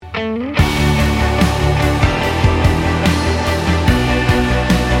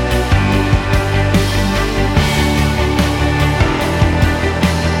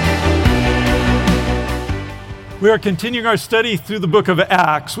We are continuing our study through the book of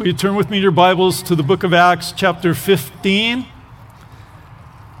Acts. Will you turn with me in your Bibles to the book of Acts, chapter 15?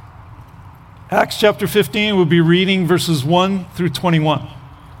 Acts chapter 15, we'll be reading verses 1 through 21.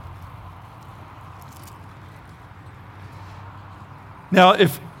 Now,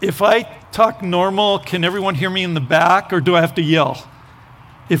 if I talk normal, can everyone hear me in the back, or do I have to yell?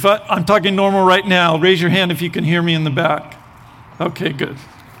 If I'm talking normal right now, raise your hand if you can hear me in the back. Okay, good.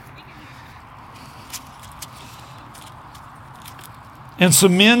 And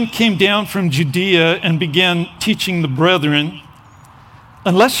some men came down from Judea and began teaching the brethren,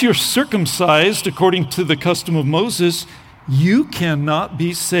 unless you're circumcised according to the custom of Moses, you cannot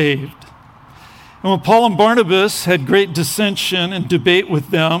be saved. And when Paul and Barnabas had great dissension and debate with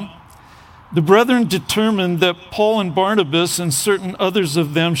them, the brethren determined that Paul and Barnabas and certain others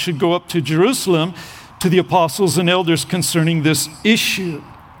of them should go up to Jerusalem to the apostles and elders concerning this issue.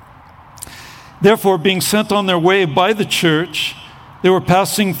 Therefore, being sent on their way by the church, they were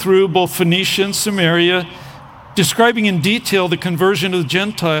passing through both Phoenicia and Samaria, describing in detail the conversion of the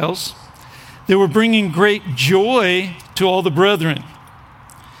Gentiles. They were bringing great joy to all the brethren.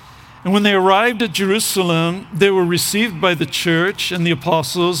 And when they arrived at Jerusalem, they were received by the church and the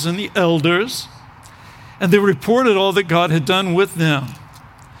apostles and the elders, and they reported all that God had done with them.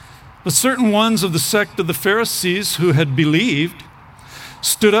 But certain ones of the sect of the Pharisees who had believed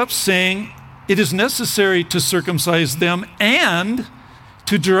stood up saying, "It is necessary to circumcise them and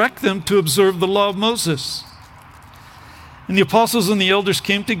to direct them to observe the law of Moses." And the apostles and the elders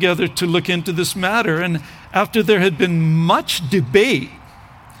came together to look into this matter. And after there had been much debate,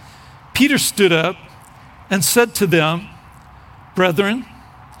 Peter stood up and said to them, "Brethren,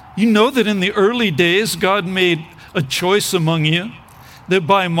 you know that in the early days God made a choice among you, that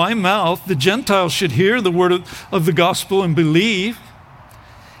by my mouth the Gentiles should hear the word of the gospel and believe.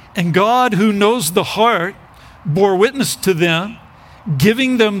 And God, who knows the heart, bore witness to them,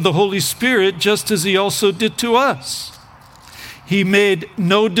 giving them the Holy Spirit, just as he also did to us. He made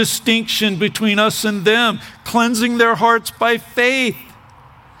no distinction between us and them, cleansing their hearts by faith.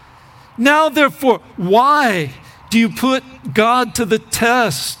 Now, therefore, why do you put God to the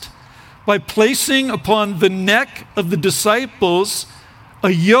test by placing upon the neck of the disciples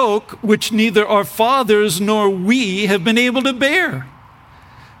a yoke which neither our fathers nor we have been able to bear?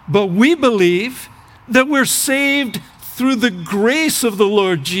 But we believe that we're saved through the grace of the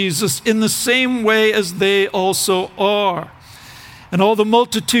Lord Jesus in the same way as they also are." And all the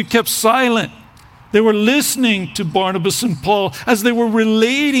multitude kept silent. They were listening to Barnabas and Paul as they were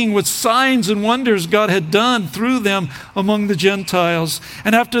relating what signs and wonders God had done through them among the Gentiles.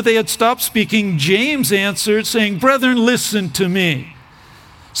 And after they had stopped speaking, James answered, saying, "Brethren, listen to me.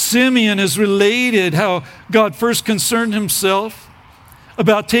 Simeon has related how God first concerned himself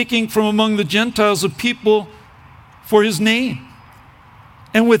about taking from among the Gentiles a people for his name.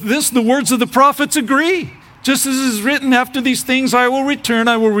 And with this, the words of the prophets agree. Just as it is written, after these things I will return,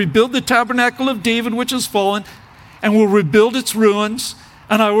 I will rebuild the tabernacle of David which has fallen, and will rebuild its ruins,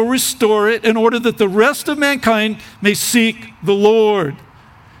 and I will restore it in order that the rest of mankind may seek the Lord.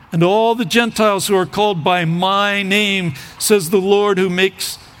 And all the Gentiles who are called by my name, says the Lord, who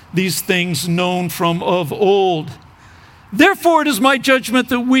makes these things known from of old. Therefore, it is my judgment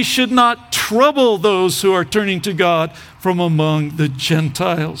that we should not trouble those who are turning to God from among the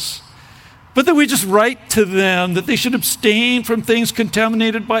Gentiles, but that we just write to them that they should abstain from things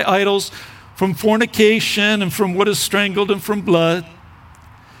contaminated by idols, from fornication, and from what is strangled, and from blood.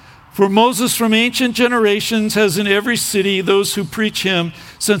 For Moses from ancient generations has in every city those who preach him,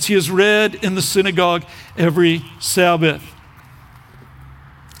 since he is read in the synagogue every Sabbath."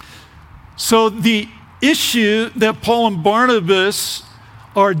 So the issue that Paul and Barnabas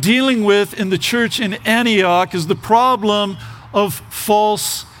are dealing with in the church in Antioch is the problem of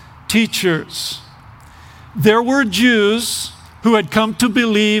false teachers. There were Jews who had come to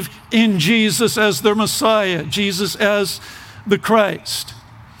believe in Jesus as their Messiah, Jesus as the Christ.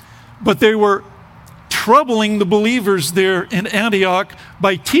 But they were troubling the believers there in Antioch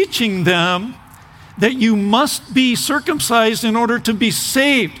by teaching them that you must be circumcised in order to be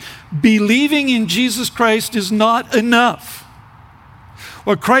saved. Believing in Jesus Christ is not enough.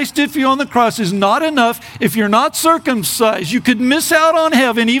 What Christ did for you on the cross is not enough if you're not circumcised. You could miss out on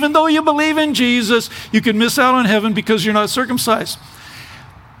heaven. Even though you believe in Jesus, you could miss out on heaven because you're not circumcised.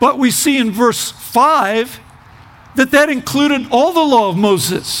 But we see in verse 5 that included all the law of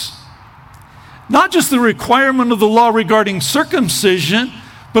Moses. Not just the requirement of the law regarding circumcision,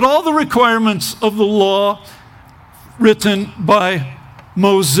 but all the requirements of the law written by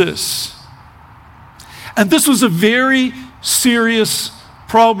Moses. And this was a very serious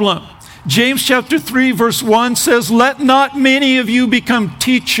problem James chapter 3, verse 1 says, "Let not many of you become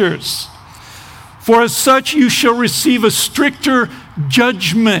teachers, for as such you shall receive a stricter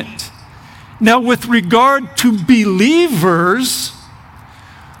judgment." Now, with regard to believers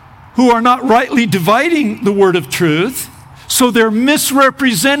who are not rightly dividing the word of truth, so they're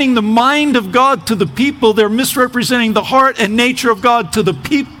misrepresenting the mind of God to the people, they're misrepresenting the heart and nature of God to the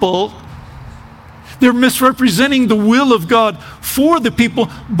people, they're misrepresenting the will of God for the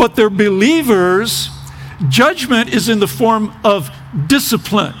people, but they're believers, judgment is in the form of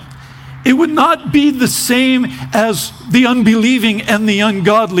discipline. It would not be the same as the unbelieving and the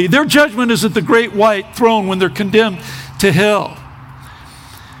ungodly. Their judgment is at the great white throne when they're condemned to hell.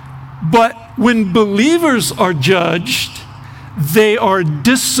 But when believers are judged, they are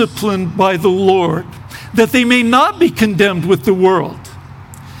disciplined by the Lord, that they may not be condemned with the world.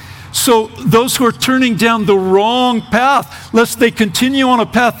 So those who are turning down the wrong path, lest they continue on a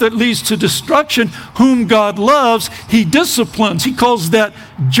path that leads to destruction, whom God loves, he disciplines. He calls that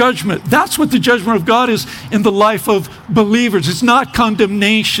judgment. That's what the judgment of God is in the life of believers. It's not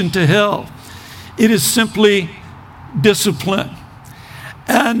condemnation to hell. It is simply discipline.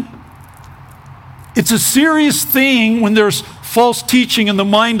 And it's a serious thing when there's false teaching in the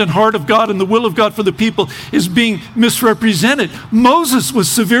mind and heart of God, and the will of God for the people is being misrepresented. Moses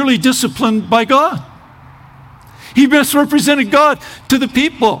was severely disciplined by God. He misrepresented God to the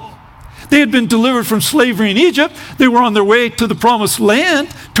people. They had been delivered from slavery in Egypt. They were on their way to the promised land,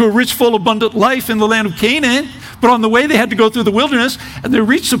 to a rich, full, abundant life in the land of Canaan. But on the way, they had to go through the wilderness, and they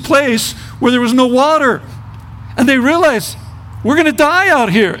reached a place where there was no water. And they realized, we're going to die out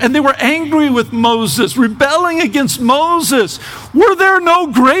here. And they were angry with Moses, rebelling against Moses. Were there no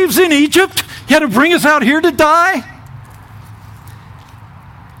graves in Egypt? He had to bring us out here to die?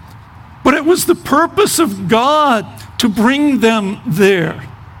 But it was the purpose of God to bring them there.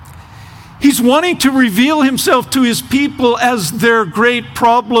 He's wanting to reveal himself to his people as their great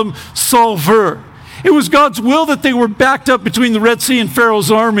problem solver. It was God's will that they were backed up between the Red Sea and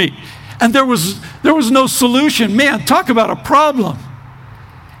Pharaoh's army. And there was no solution. Man, talk about a problem.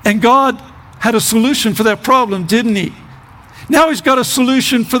 And God had a solution for that problem, didn't he? Now he's got a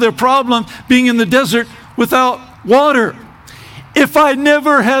solution for their problem, being in the desert without water. If I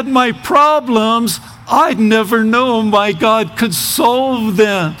never had my problems, I'd never know my God could solve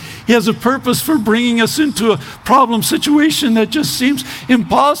them. He has a purpose for bringing us into a problem situation that just seems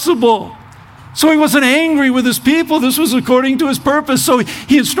impossible. So he wasn't angry with his people. This was according to his purpose. So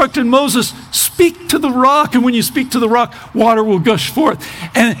he instructed Moses, speak to the rock, and when you speak to the rock, water will gush forth.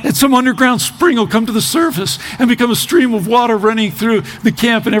 And some underground spring will come to the surface and become a stream of water running through the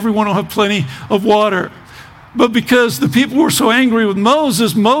camp, and everyone will have plenty of water. But because the people were so angry with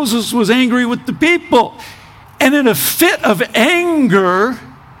Moses, Moses was angry with the people. And in a fit of anger,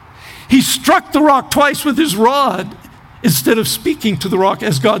 he struck the rock twice with his rod, instead of speaking to the rock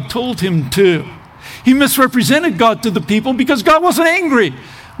as God told him to. He misrepresented God to the people because God wasn't angry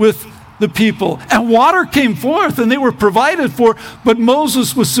with the people. And water came forth and they were provided for, but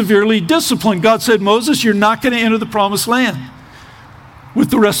Moses was severely disciplined. God said, Moses, you're not going to enter the promised land with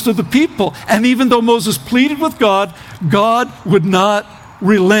the rest of the people. And even though Moses pleaded with God, God would not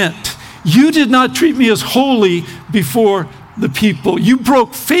relent. You did not treat me as holy before the people. You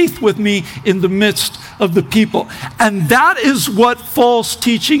broke faith with me in the midst of the people. And that is what false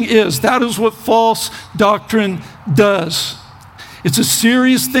teaching is. That is what false doctrine does. It's a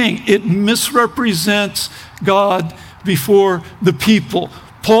serious thing. It misrepresents God before the people.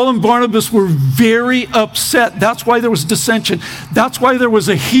 Paul and Barnabas were very upset. That's why there was dissension. That's why there was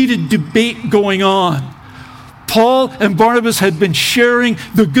a heated debate going on. Paul and Barnabas had been sharing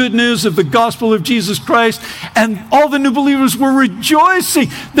the good news of the gospel of Jesus Christ, and all the new believers were rejoicing.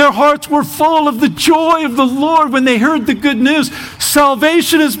 Their hearts were full of the joy of the Lord when they heard the good news.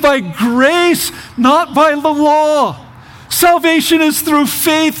 Salvation is by grace, not by the law. Salvation is through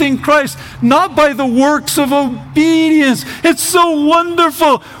faith in Christ, not by the works of obedience. It's so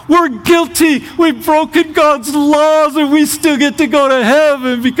wonderful. We're guilty. We've broken God's laws, and we still get to go to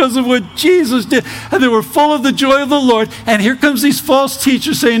heaven because of what Jesus did. And they were full of the joy of the Lord. And here comes these false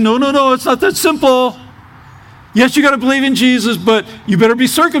teachers saying, no, it's not that simple. Yes, you got to believe in Jesus, but you better be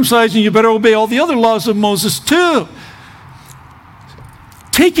circumcised and you better obey all the other laws of Moses too.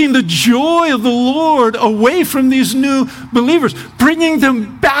 Taking the joy of the Lord away from these new believers, bringing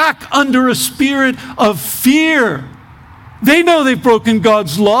them back under a spirit of fear. They know they've broken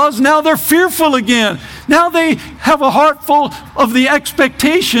God's laws. Now they're fearful again. Now they have a heart full of the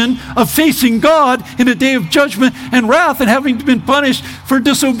expectation of facing God in a day of judgment and wrath and having been punished for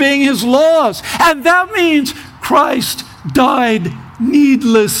disobeying his laws. And that means Christ died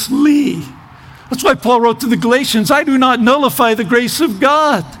needlessly. That's why Paul wrote to the Galatians, I do not nullify the grace of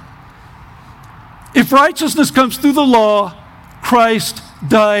God. If righteousness comes through the law, Christ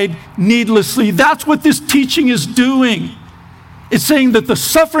died needlessly. That's what this teaching is doing. It's saying that the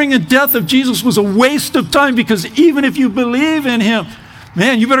suffering and death of Jesus was a waste of time, because even if you believe in him,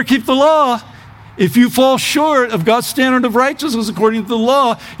 man, you better keep the law. If you fall short of God's standard of righteousness according to the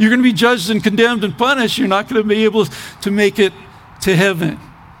law, you're going to be judged and condemned and punished. You're not going to be able to make it to heaven.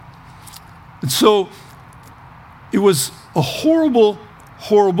 And so it was a horrible,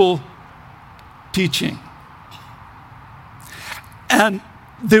 horrible teaching. And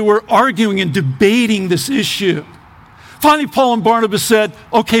they were arguing and debating this issue. Finally, Paul and Barnabas said,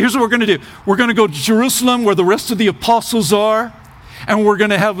 okay, here's what we're going to do. We're going to go to Jerusalem where the rest of the apostles are, and we're going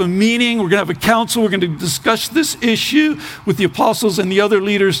to have a meeting, we're going to have a council, we're going to discuss this issue with the apostles and the other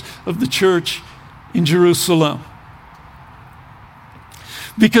leaders of the church in Jerusalem.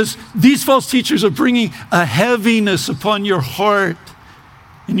 Because these false teachers are bringing a heaviness upon your heart,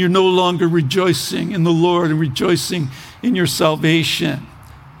 and you're no longer rejoicing in the Lord and rejoicing in your salvation.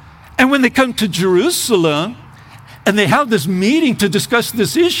 And when they come to Jerusalem, and they have this meeting to discuss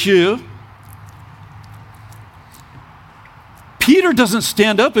this issue, Peter doesn't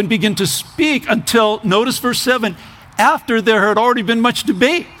stand up and begin to speak until, notice verse 7, after there had already been much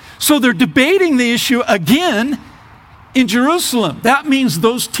debate. So they're debating the issue again in Jerusalem. That means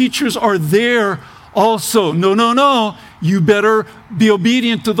those teachers are there also. No. You better be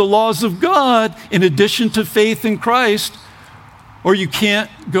obedient to the laws of God in addition to faith in Christ, or you can't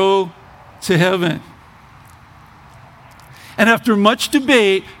go to heaven. And after much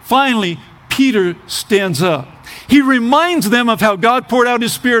debate, finally, Peter stands up. He reminds them of how God poured out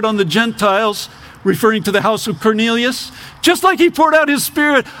his Spirit on the Gentiles, referring to the house of Cornelius, just like he poured out his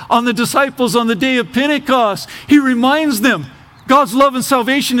Spirit on the disciples on the day of Pentecost. He reminds them God's love and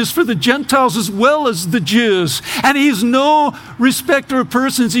salvation is for the Gentiles as well as the Jews. And he's no respecter of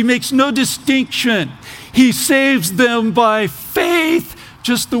persons. He makes no distinction. He saves them by faith,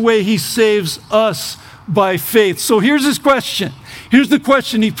 just the way he saves us by faith. So here's his question. Here's the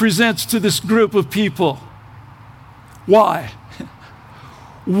question he presents to this group of people. Why?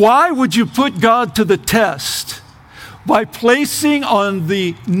 Why would you put God to the test by placing on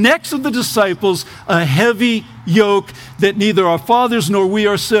the necks of the disciples a heavy yoke that neither our fathers nor we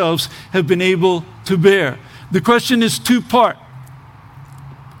ourselves have been able to bear? The question is two-part.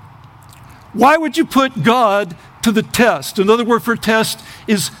 Why would you put God to the test? Another word for test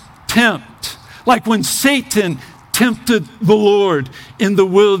is tempt. Like when Satan tempted the Lord in the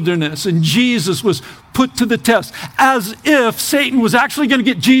wilderness and Jesus was put to the test, as if Satan was actually going to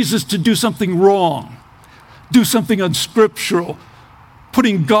get Jesus to do something wrong, do something unscriptural,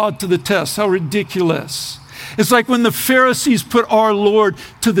 putting God to the test. How ridiculous. It's like when the Pharisees put our Lord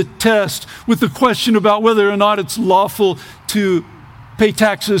to the test with the question about whether or not it's lawful to pay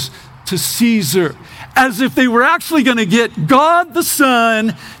taxes to Caesar, as if they were actually going to get God the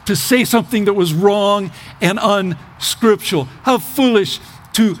Son to say something that was wrong and unscriptural. How foolish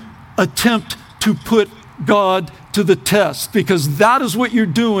to attempt to put God to the test, because that is what you're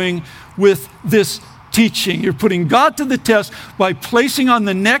doing with this teaching. You're putting God to the test by placing on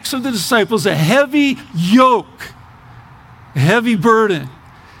the necks of the disciples a heavy yoke, a heavy burden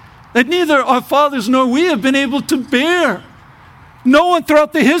that neither our fathers nor we have been able to bear. No one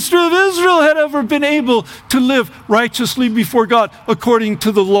throughout the history of Israel had ever been able to live righteously before God according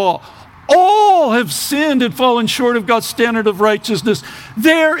to the law. All have sinned and fallen short of God's standard of righteousness.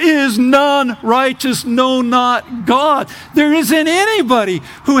 There is none righteous, no, not God. There isn't anybody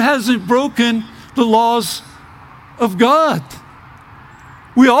who hasn't broken the laws of God.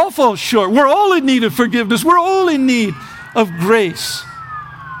 We all fall short. We're all in need of forgiveness. We're all in need of grace.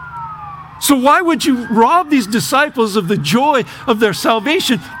 So why would you rob these disciples of the joy of their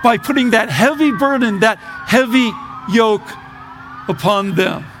salvation by putting that heavy burden, that heavy yoke upon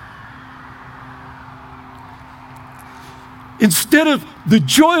them? Instead of the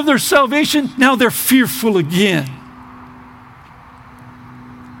joy of their salvation, now they're fearful again.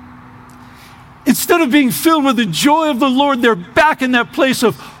 Instead of being filled with the joy of the Lord, they're back in that place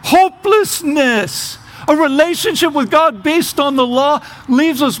of hopelessness. A relationship with God based on the law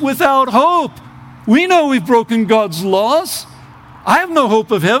leaves us without hope. We know we've broken God's laws. I have no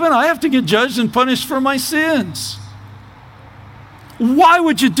hope of heaven. I have to get judged and punished for my sins. Why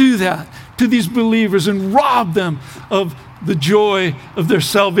would you do that to these believers and rob them of the joy of their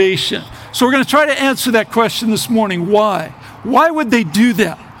salvation? So we're going to try to answer that question this morning. Why? Why would they do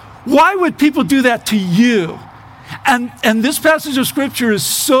that? Why would people do that to you? And this passage of Scripture is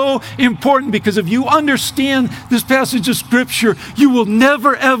so important because if you understand this passage of Scripture, you will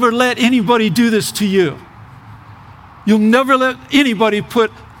never, ever let anybody do this to you. You'll never let anybody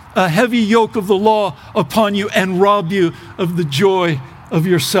put a heavy yoke of the law upon you and rob you of the joy of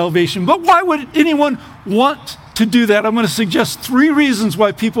your salvation. But why would anyone want to do that? I'm going to suggest 3 reasons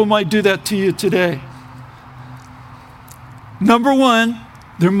why people might do that to you today. Number 1,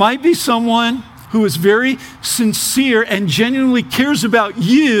 there might be someone who is very sincere and genuinely cares about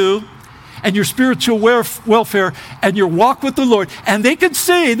you and your spiritual welfare and your walk with the Lord. And they can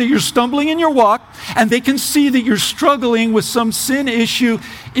say that you're stumbling in your walk, and they can see that you're struggling with some sin issue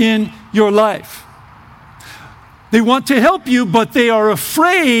in your life. They want to help you, but they are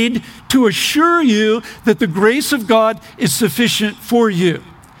afraid to assure you that the grace of God is sufficient for you.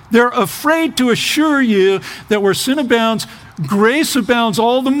 They're afraid to assure you that where sin abounds, grace abounds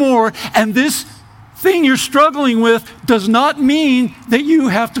all the more, and this thing you're struggling with does not mean that you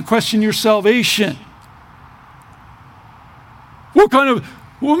have to question your salvation.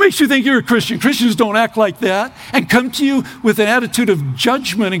 What makes you think you're a Christian? Christians don't act like that and come to you with an attitude of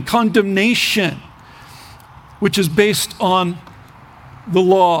judgment and condemnation, which is based on the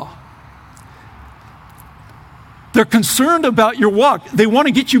law. They're concerned about your walk. They want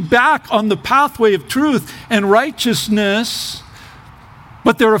to get you back on the pathway of truth and righteousness,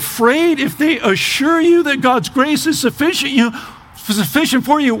 but they're afraid if they assure you that God's grace is sufficient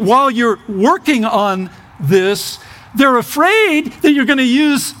for you while you're working on this, they're afraid that you're going to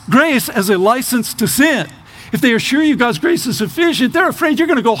use grace as a license to sin. If they assure you God's grace is sufficient, they're afraid you're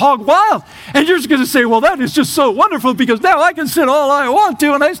going to go hog wild. And you're just going to say, well, that is just so wonderful because now I can sin all I want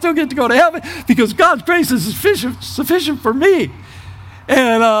to and I still get to go to heaven because God's grace is sufficient for me.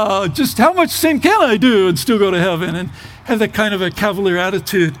 And just how much sin can I do and still go to heaven? And have that kind of a cavalier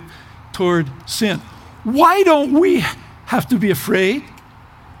attitude toward sin. Why don't we have to be afraid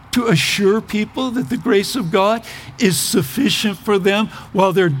to assure people that the grace of God is sufficient for them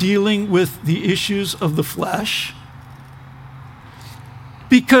while they're dealing with the issues of the flesh?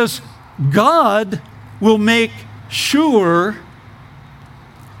 Because God will make sure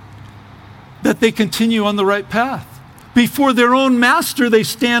that they continue on the right path. Before their own master, they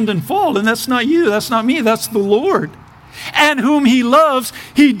stand and fall. And that's not you, that's not me, that's the Lord. And whom he loves,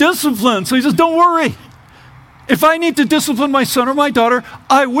 he disciplines. So he says, don't worry. If I need to discipline my son or my daughter,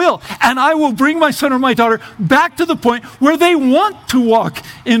 I will. And I will bring my son or my daughter back to the point where they want to walk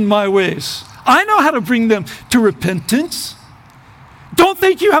in my ways. I know how to bring them to repentance. Don't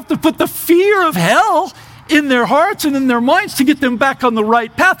think you have to put the fear of hell in their hearts and in their minds to get them back on the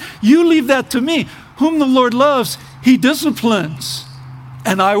right path. You leave that to me. Whom the Lord loves, he disciplines.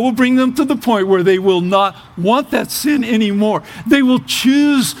 And I will bring them to the point where they will not want that sin anymore. They will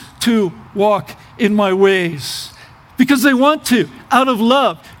choose to walk in my ways because they want to, out of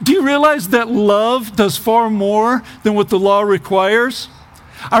love. Do you realize that love does far more than what the law requires?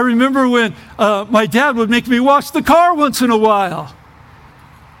 I remember when my dad would make me wash the car once in a while.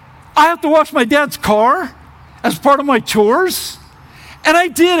 I have to wash my dad's car as part of my chores. And I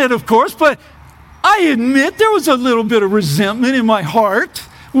did it, of course, but I admit there was a little bit of resentment in my heart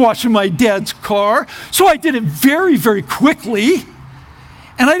washing my dad's car. So I did it very, very quickly.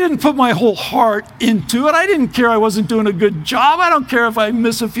 And I didn't put my whole heart into it. I didn't care I wasn't doing a good job. I don't care if I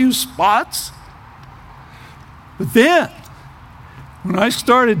miss a few spots. But then, when I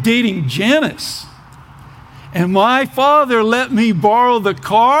started dating Janice, and my father let me borrow the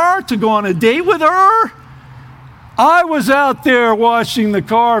car to go on a date with her, I was out there washing the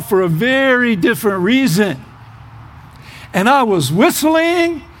car for a very different reason. And I was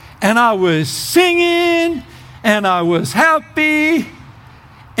whistling, and I was singing, and I was happy.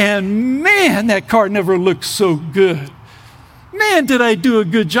 And man, that car never looked so good. Man, did I do a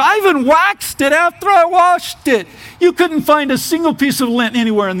good job. I even waxed it after I washed it. You couldn't find a single piece of lint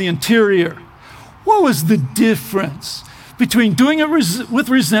anywhere in the interior. What was the difference between doing it with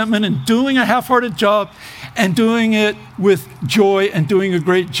resentment and doing a half-hearted job and doing it with joy and doing a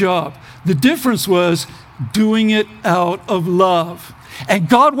great job? The difference was doing it out of love. And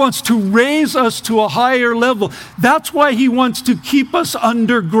God wants to raise us to a higher level. That's why he wants to keep us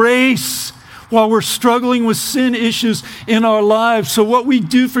under grace while we're struggling with sin issues in our lives. So what we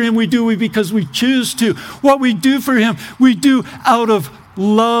do for him, we do because we choose to. What we do for him, we do out of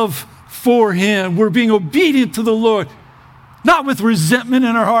love for him. We're being obedient to the Lord, not with resentment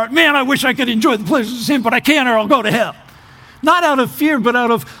in our heart. Man, I wish I could enjoy the pleasures of sin, but I can't or I'll go to hell. Not out of fear, but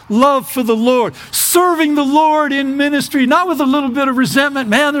out of love for the Lord. Serving the Lord in ministry, not with a little bit of resentment.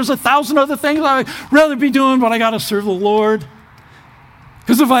 Man, there's 1,000 other things I'd rather be doing, but I got to serve the Lord.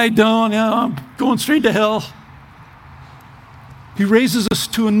 Because if I don't, I'm going straight to hell. He raises us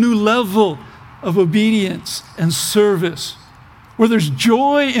to a new level of obedience and service, where there's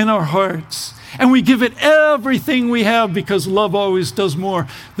joy in our hearts, and we give it everything we have because love always does more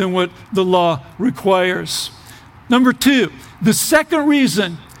than what the law requires. Number two, the second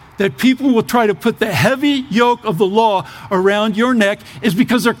reason that people will try to put the heavy yoke of the law around your neck is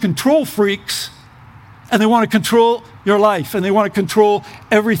because they're control freaks, and they want to control your life, and they want to control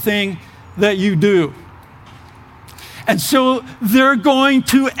everything that you do. And so they're going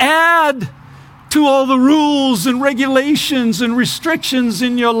to add to all the rules and regulations and restrictions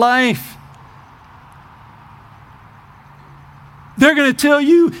in your life. They're going to tell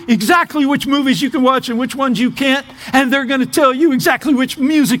you exactly which movies you can watch and which ones you can't. And they're going to tell you exactly which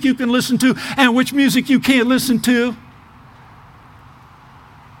music you can listen to and which music you can't listen to.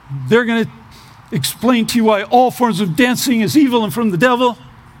 They're going to explain to you why all forms of dancing is evil and from the devil.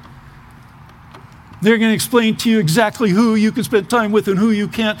 They're going to explain to you exactly who you can spend time with and who you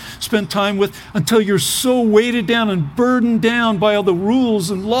can't spend time with, until you're so weighted down and burdened down by all the rules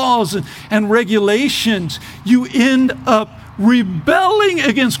and laws and regulations, you end up rebelling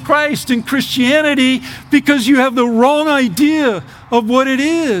against Christ and Christianity because you have the wrong idea of what it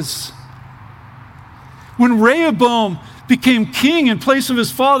is. When Rehoboam became king in place of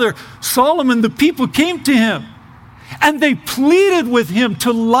his father Solomon, the people came to him and they pleaded with him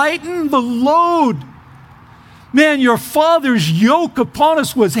to lighten the load. Man, your father's yoke upon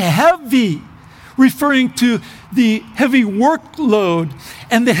us was heavy, referring to the heavy workload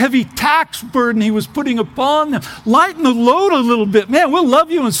and the heavy tax burden he was putting upon them. Lighten the load a little bit. Man, we'll love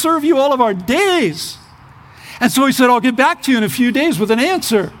you and serve you all of our days. And so he said, I'll get back to you in a few days with an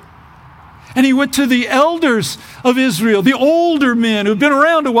answer. And he went to the elders of Israel, the older men who'd been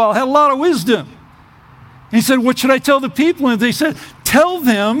around a while, had a lot of wisdom. And he said, what should I tell the people? And they said, tell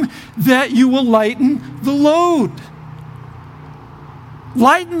them that you will lighten the load.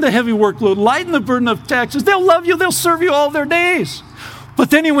 Lighten the heavy workload, lighten the burden of taxes. They'll love you, they'll serve you all their days.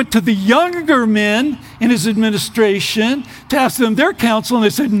 But then he went to the younger men in his administration to ask them their counsel, and they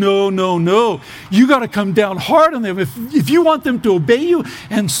said, no. You got to come down hard on them. If you want them to obey you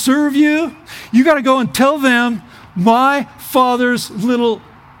and serve you, you got to go and tell them, my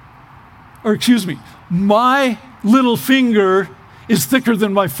little finger is thicker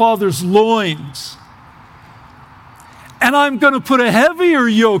than my father's loins. And I'm going to put a heavier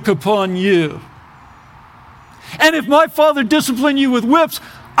yoke upon you. And if my father disciplined you with whips,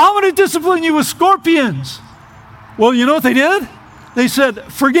 I'm going to discipline you with scorpions. Well, you know what they did? They said,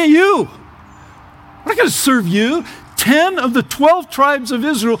 forget you. I'm not going to serve you. 10 of the 12 tribes of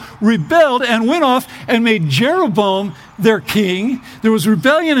Israel rebelled and went off and made Jeroboam their king. There was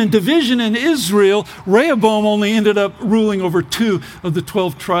rebellion and division in Israel. Rehoboam only ended up ruling over 2 of the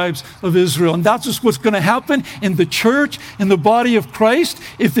 12 tribes of Israel. And that's just what's going to happen in the church, in the body of Christ.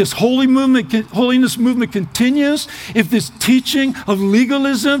 If this holiness movement continues, if this teaching of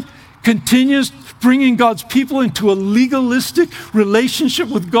legalism continues, bringing God's people into a legalistic relationship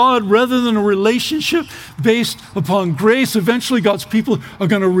with God rather than a relationship based upon grace, eventually God's people are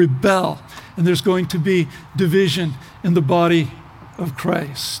going to rebel, and there's going to be division in the body of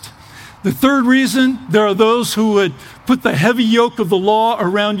Christ. The third reason, there are those who would put the heavy yoke of the law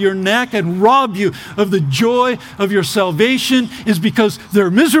around your neck and rob you of the joy of your salvation, is because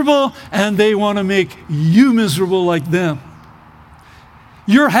they're miserable and they want to make you miserable like them.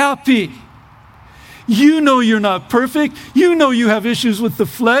 You're happy. You know you're not perfect. You know you have issues with the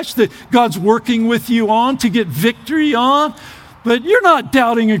flesh that God's working with you on to get victory on. But you're not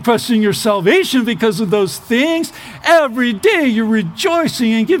doubting and questioning your salvation because of those things. Every day you're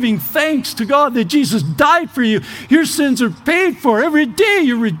rejoicing and giving thanks to God that Jesus died for you. Your sins are paid for. Every day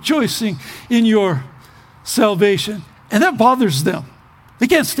you're rejoicing in your salvation. And that bothers them. They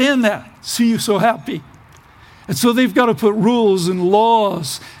can't stand that, see you so happy. And so they've got to put rules and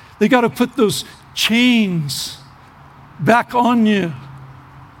laws. They've got to put those chains back on you.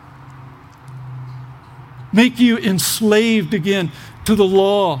 Make you enslaved again to the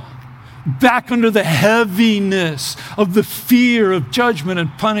law. Back under the heaviness of the fear of judgment and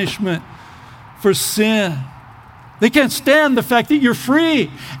punishment for sin. They can't stand the fact that you're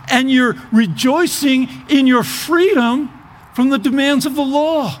free and you're rejoicing in your freedom from the demands of the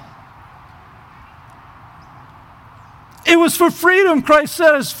law. It was for freedom Christ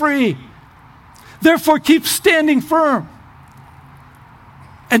set us free. Therefore, keep standing firm.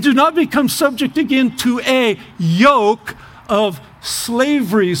 And do not become subject again to a yoke of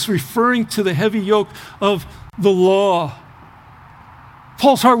slavery. It's referring to the heavy yoke of the law.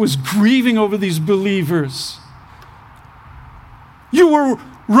 Paul's heart was grieving over these believers. You were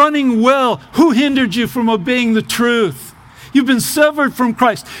running well. Who hindered you from obeying the truth? You've been severed from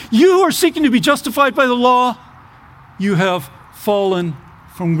Christ. You who are seeking to be justified by the law, you have fallen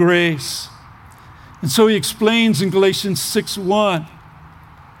from grace. And so he explains in Galatians 6:1,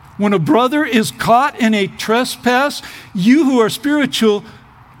 when a brother is caught in a trespass, you who are spiritual,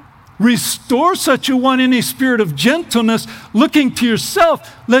 restore such a one in a spirit of gentleness, looking to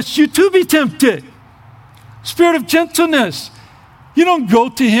yourself, lest you too be tempted. Spirit of gentleness. You don't go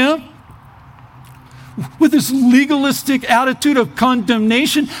to him with this legalistic attitude of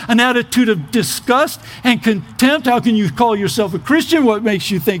condemnation, an attitude of disgust and contempt. How can you call yourself a Christian? What makes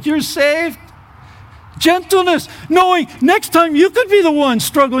you think you're saved? Gentleness, knowing next time you could be the one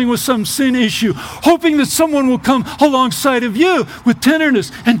struggling with some sin issue, hoping that someone will come alongside of you with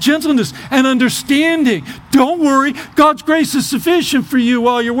tenderness and gentleness and understanding. Don't worry, God's grace is sufficient for you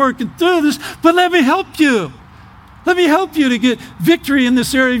while you're working through this, but let me help you. Let me help you to get victory in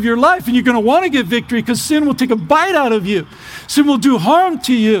this area of your life. And you're going to want to get victory because sin will take a bite out of you. Sin will do harm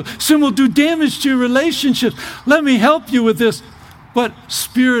to you. Sin will do damage to your relationships. Let me help you with this. But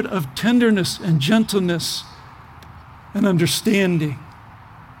spirit of tenderness and gentleness and understanding.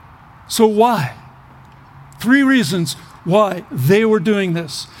 So why? 3 reasons why they were doing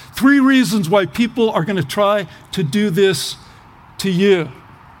this. 3 reasons why people are going to try to do this to you.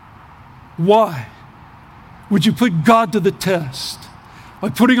 Why? Would you put God to the test? By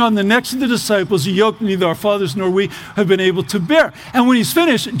putting on the necks of the disciples a yoke neither our fathers nor we have been able to bear. And when he's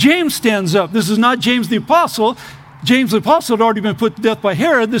finished, James stands up. This is not James the apostle. James the apostle had already been put to death by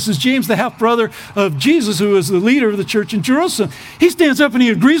Herod. This is James, the half-brother of Jesus, who is the leader of the church in Jerusalem. He stands up and he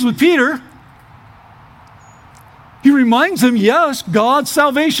agrees with Peter. He reminds him, yes, God's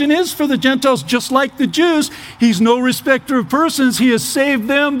salvation is for the Gentiles just like the Jews. He's no respecter of persons. He has saved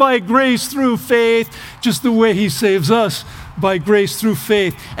them by grace through faith, just the way he saves us by grace through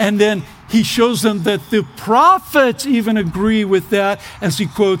faith. And then he shows them that the prophets even agree with that as he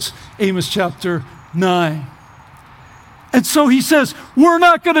quotes Amos chapter 9. And so he says, we're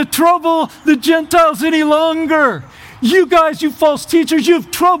not going to trouble the Gentiles any longer. You guys, you false teachers, you've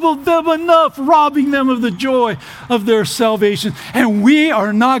troubled them enough, robbing them of the joy of their salvation. And we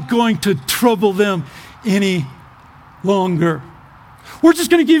are not going to trouble them any longer. We're just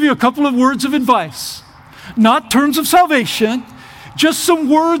going to give you a couple of words of advice, not terms of salvation, just some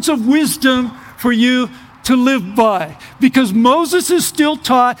words of wisdom for you to live by. Because Moses is still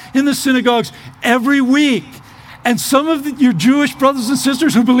taught in the synagogues every week. And some of your Jewish brothers and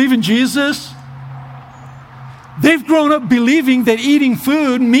sisters who believe in Jesus, they've grown up believing that eating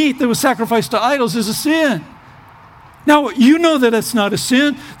food, meat that was sacrificed to idols, is a sin. Now, you know that it's not a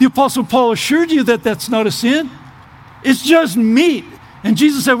sin. The Apostle Paul assured you that that's not a sin. It's just meat. And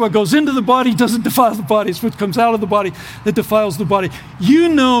Jesus said what goes into the body doesn't defile the body. It's what comes out of the body that defiles the body. You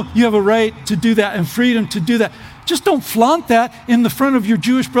know you have a right to do that and freedom to do that. Just don't flaunt that in the front of your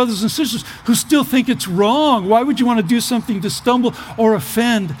Jewish brothers and sisters who still think it's wrong. Why would you want to do something to stumble or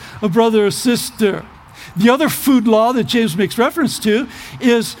offend a brother or sister? The other food law that James makes reference to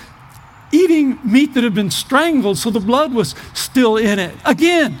is eating meat that had been strangled so the blood was still in it.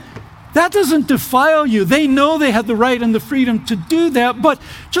 Again, that doesn't defile you. They know they had the right and the freedom to do that, but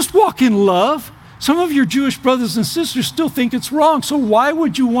just walk in love. Some of your Jewish brothers and sisters still think it's wrong, so why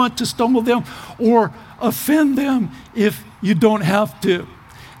would you want to stumble them or offend them if you don't have to?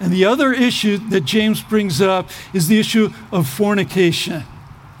 And the other issue that James brings up is the issue of fornication.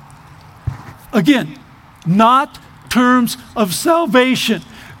 Again, not terms of salvation.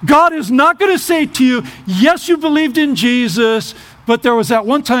 God is not going to say to you, yes, you believed in Jesus, but there was that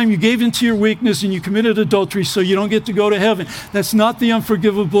one time you gave into your weakness and you committed adultery, so you don't get to go to heaven. That's not the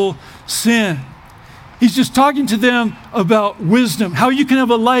unforgivable sin. He's just talking to them about wisdom, how you can have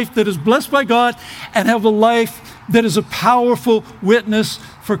a life that is blessed by God and have a life that is a powerful witness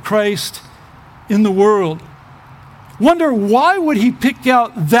for Christ in the world. Wonder, why would he pick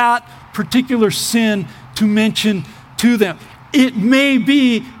out that particular sin to mention to them? It may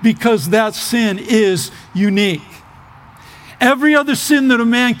be because that sin is unique. Every other sin that a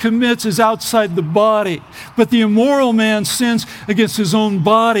man commits is outside the body, but the immoral man sins against his own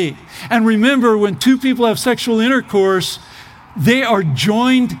body. And remember, when two people have sexual intercourse, they are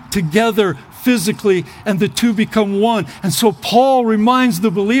joined together physically, and the two become one. And so Paul reminds the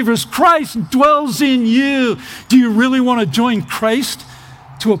believers, Christ dwells in you. Do you really want to join Christ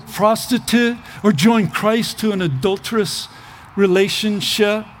to a prostitute or join Christ to an adulterous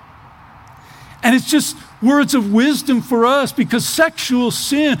relationship? And it's just words of wisdom for us, because sexual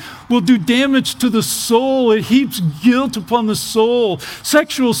sin will do damage to the soul. It heaps guilt upon the soul.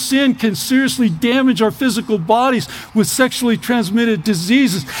 Sexual sin can seriously damage our physical bodies with sexually transmitted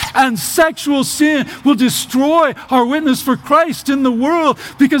diseases. And sexual sin will destroy our witness for Christ in the world,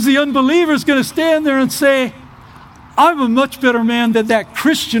 because the unbeliever is going to stand there and say, I'm a much better man than that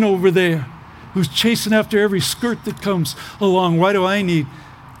Christian over there who's chasing after every skirt that comes along. Why do I need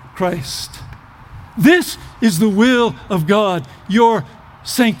Christ? This is the will of God, your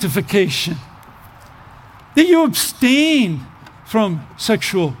sanctification. That you abstain from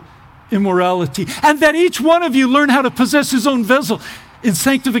sexual immorality, and that each one of you learn how to possess his own vessel in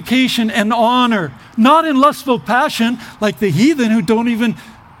sanctification and honor, not in lustful passion like the heathen who don't even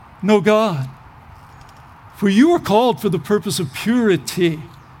know God. For you are called for the purpose of purity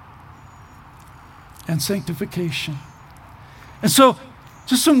and sanctification. And so,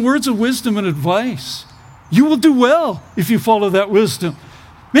 just some words of wisdom and advice. You will do well if you follow that wisdom.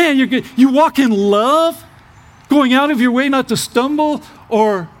 Man, you walk in love, going out of your way not to stumble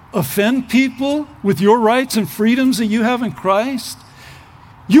or offend people with your rights and freedoms that you have in Christ.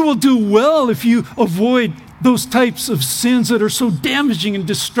 You will do well if you avoid those types of sins that are so damaging and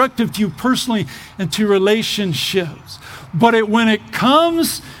destructive to you personally and to relationships. But when it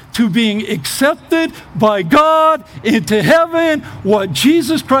comes to being accepted by God into heaven, what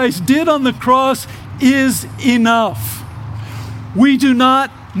Jesus Christ did on the cross is enough. We do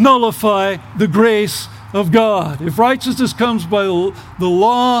not nullify the grace of God. If righteousness comes by the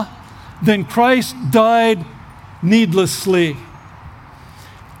law, then Christ died needlessly.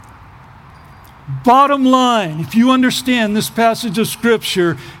 Bottom line, if you understand this passage of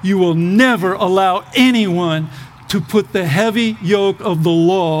Scripture, you will never allow anyone to put the heavy yoke of the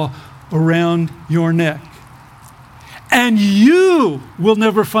law around your neck. And you will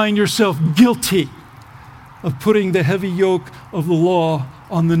never find yourself guilty of putting the heavy yoke of the law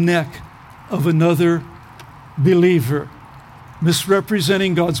on the neck of another believer.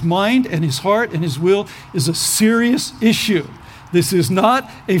 Misrepresenting God's mind and his heart and his will is a serious issue. This is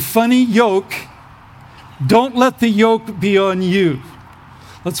not a funny yoke. Don't let the yoke be on you.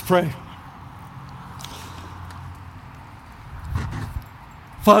 Let's pray.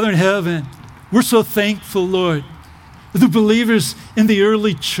 Father in heaven, we're so thankful, Lord. The believers in the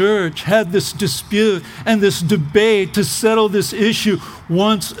early church had this dispute and this debate to settle this issue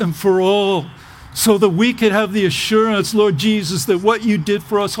once and for all, so that we could have the assurance, Lord Jesus, that what you did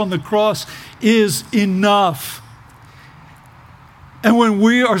for us on the cross is enough. And when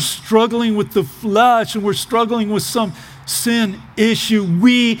we are struggling with the flesh and we're struggling with some sin issue,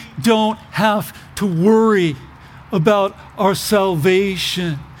 we don't have to worry about our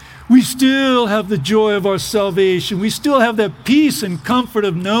salvation. We still have the joy of our salvation. We still have that peace and comfort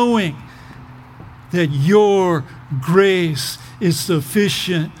of knowing that your grace is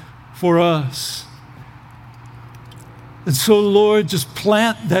sufficient for us. And so, Lord, just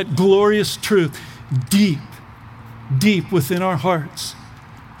plant that glorious truth deep within our hearts,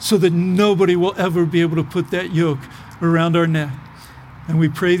 so that nobody will ever be able to put that yoke around our neck. And we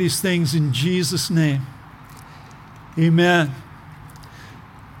pray these things in Jesus' name. Amen.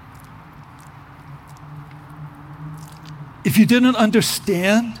 If you didn't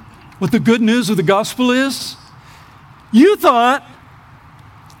understand what the good news of the gospel is, you thought,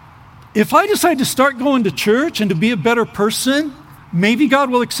 if I decide to start going to church and to be a better person, maybe God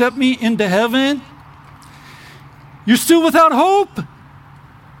will accept me into heaven. You're still without hope.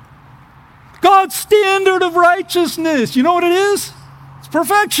 God's standard of righteousness, you know what it is? It's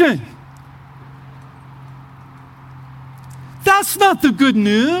perfection. That's not the good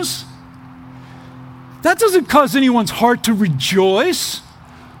news. That doesn't cause anyone's heart to rejoice.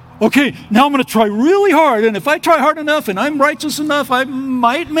 Okay, now I'm going to try really hard, and if I try hard enough and I'm righteous enough, I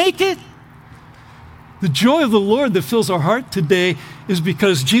might make it. The joy of the Lord that fills our heart today is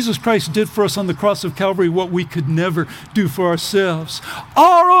because Jesus Christ did for us on the cross of Calvary what we could never do for ourselves.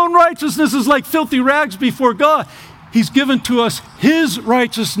 Our own righteousness is like filthy rags before God. He's given to us his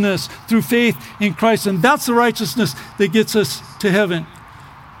righteousness through faith in Christ, and that's the righteousness that gets us to heaven.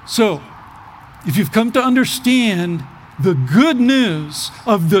 So, if you've come to understand the good news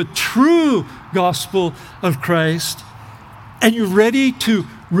of the true gospel of Christ, and you're ready to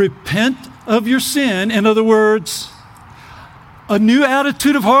repent of your sin, in other words, a new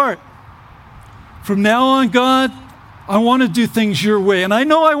attitude of heart. From now on, God, I want to do things your way. And I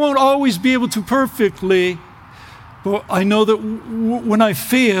know I won't always be able to perfectly, but I know that when I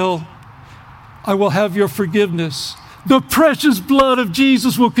fail, I will have your forgiveness. The precious blood of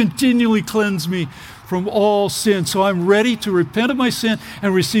Jesus will continually cleanse me from all sin. So I'm ready to repent of my sin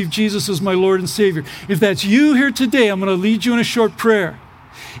and receive Jesus as my Lord and Savior. If that's you here today, I'm going to lead you in a short prayer.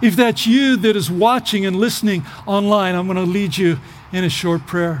 If that's you that is watching and listening online, I'm going to lead you in a short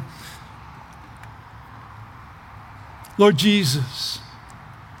prayer. Lord Jesus,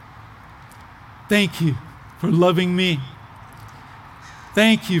 thank you for loving me.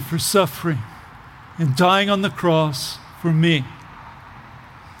 Thank you for suffering and dying on the cross for me.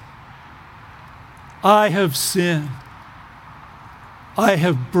 I have sinned. I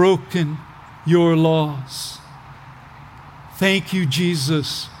have broken your laws. Thank you,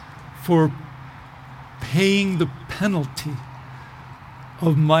 Jesus, for paying the penalty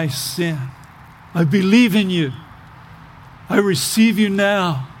of my sin. I believe in you. I receive you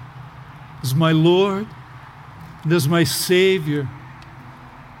now as my Lord and as my Savior.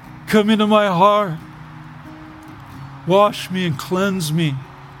 Come into my heart. Wash me and cleanse me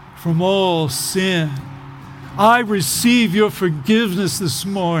from all sin. I receive your forgiveness this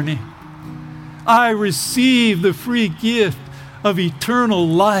morning. I receive the free gift of eternal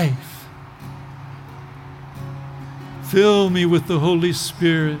life. Fill me with the Holy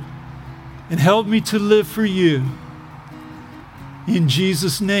Spirit and help me to live for you. In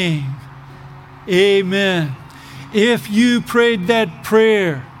Jesus' name, amen. If you prayed that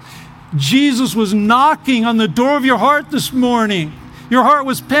prayer, Jesus was knocking on the door of your heart this morning. Your heart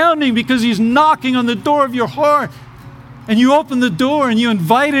was pounding because he's knocking on the door of your heart. And you opened the door and you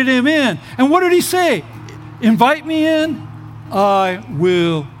invited him in. And what did he say? Invite me in, I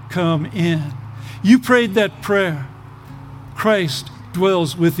will come in. You prayed that prayer. Christ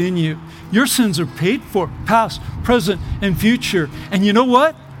dwells within you. Your sins are paid for, past, present, and future. And you know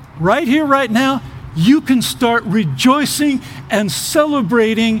what? Right here, right now, you can start rejoicing and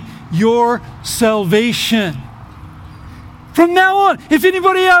celebrating your salvation. From now on, if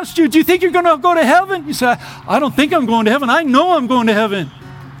anybody asked you, do you think you're going to go to heaven? You say, I don't think I'm going to heaven. I know I'm going to heaven.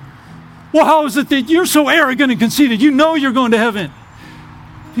 Well, how is it that you're so arrogant and conceited? You know you're going to heaven.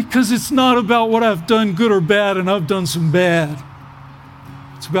 Because it's not about what I've done good or bad, and I've done some bad.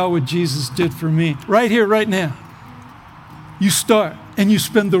 It's about what Jesus did for me. Right here, right now. You start and you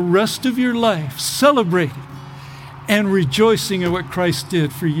spend the rest of your life celebrating and rejoicing at what Christ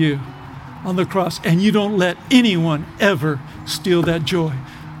did for you on the cross. And you don't let anyone ever steal that joy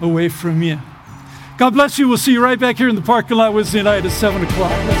away from you. God bless you. We'll see you right back here in the parking lot Wednesday night at 7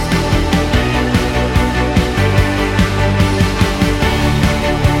 o'clock.